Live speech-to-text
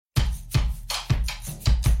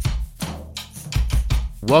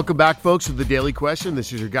Welcome back, folks, to the Daily Question.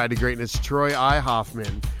 This is your guide to greatness, Troy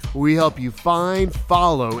Hoffman. We help you find,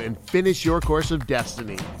 follow, and finish your course of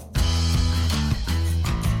destiny.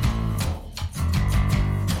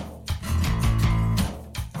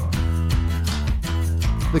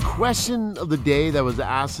 The question of the day that was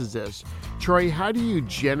asked is this: Troy, how do you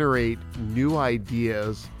generate new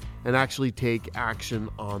ideas and actually take action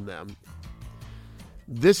on them?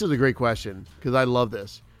 This is a great question because I love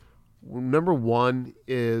this. Number one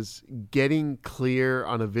is getting clear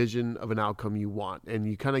on a vision of an outcome you want. And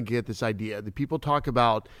you kind of get this idea. The people talk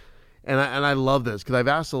about, and I love this because I've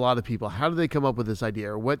asked a lot of people, how do they come up with this idea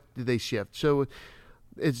or what did they shift? So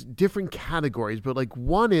it's different categories, but like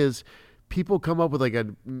one is people come up with like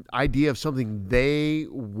an idea of something they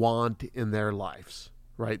want in their lives,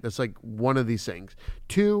 right? That's like one of these things.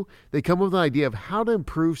 Two, they come up with an idea of how to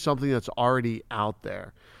improve something that's already out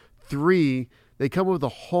there. Three, they come up with a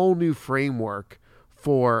whole new framework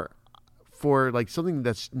for like something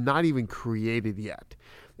that's not even created yet.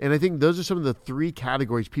 And I think those are some of the three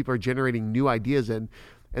categories people are generating new ideas in.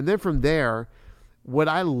 And then from there, what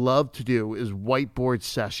I love to do is whiteboard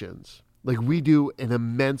sessions. Like we do an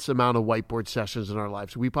immense amount of whiteboard sessions in our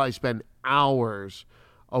lives. We probably spend hours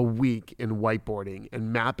a week in whiteboarding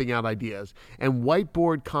and mapping out ideas and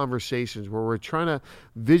whiteboard conversations where we're trying to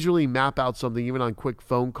visually map out something even on quick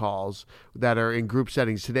phone calls that are in group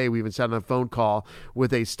settings. Today, we even sat on a phone call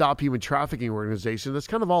with a stop human trafficking organization that's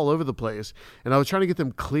kind of all over the place. And I was trying to get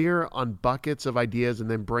them clear on buckets of ideas and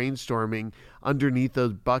then brainstorming underneath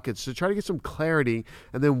those buckets to try to get some clarity.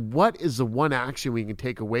 And then what is the one action we can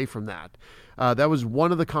take away from that? That was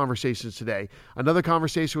one of the conversations today. Another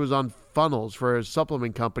conversation was on funnels for a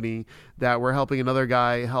supplement company that we're helping another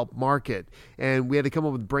guy help market. And we had to come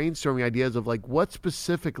up with brainstorming ideas of like, what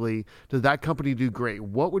specifically does that company do great?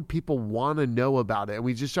 What would people want to know about it? And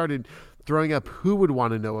we just started throwing up who would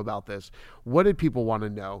want to know about this. What did people want to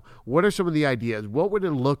know? What are some of the ideas? What would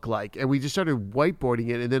it look like? And we just started whiteboarding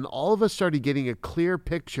it. And then all of us started getting a clear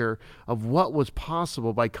picture of what was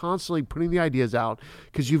possible by constantly putting the ideas out,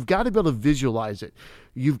 because you've got to be able to visualize it.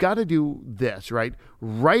 You've got to do this, right?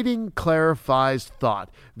 Writing clarifies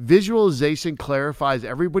thought. Visualization clarifies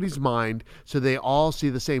everybody's mind so they all see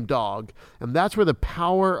the same dog. And that's where the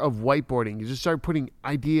power of whiteboarding, you just start putting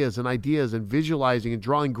ideas and visualizing and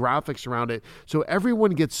drawing graphics around it so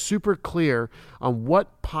everyone gets super clear on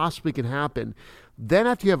what possibly can happen. Then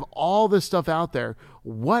after you have all this stuff out there,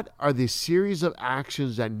 what are the series of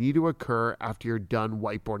actions that need to occur after you're done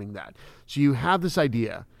whiteboarding that? So you have this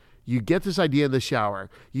idea. You get this idea in the shower.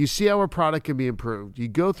 You see how a product can be improved. You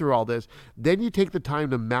go through all this. Then you take the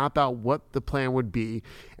time to map out what the plan would be,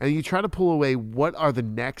 and you try to pull away what are the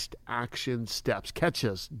next action steps. Catch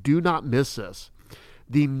this. Do not miss this.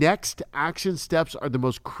 The next action steps are the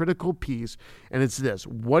most critical piece, and it's this.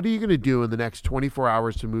 What are you going to do in the next 24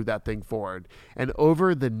 hours to move that thing forward? And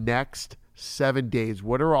over the next 7 days,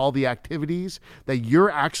 what are all the activities that you're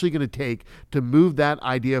actually going to take to move that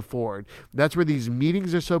idea forward? That's where these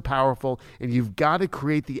meetings are so powerful, and you've got to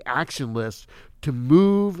create the action list to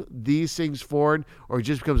move these things forward, or it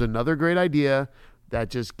just becomes another great idea that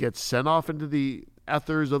just gets sent off into the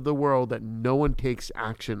ethers of the world that no one takes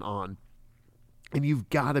action on. And you've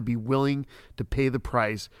got to be willing to pay the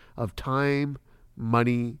price of time,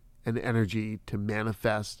 money, and energy to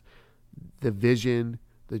manifest the vision,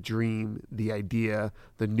 the dream, the idea,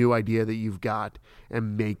 the new idea that you've got,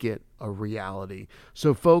 and make it a reality.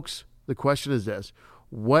 So folks, the question is this: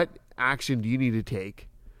 what action do you need to take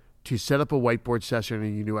to set up a whiteboard session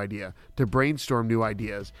and your new idea, to brainstorm new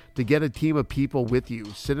ideas, to get a team of people with you,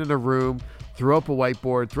 sit in a room, throw up a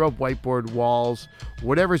whiteboard, throw up whiteboard walls,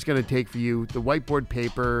 whatever it's going to take for you, the whiteboard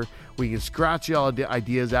paper, we can scratch all the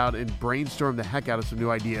ideas out and brainstorm the heck out of some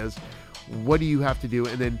new ideas. What do you have to do?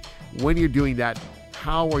 And then when you're doing that,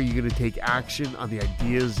 how are you going to take action on the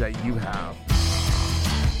ideas that you have?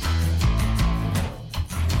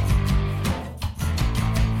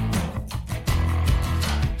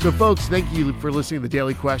 So folks, thank you for listening to The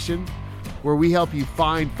Daily Question, where we help you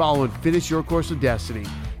find, follow, and finish your course of destiny.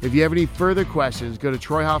 If you have any further questions, go to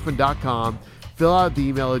troyhoffman.com, fill out the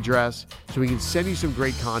email address so we can send you some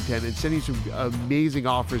great content and send you some amazing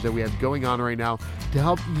offers that we have going on right now to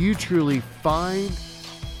help you truly find,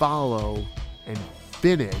 follow, and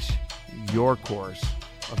finish your course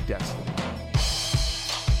of destiny.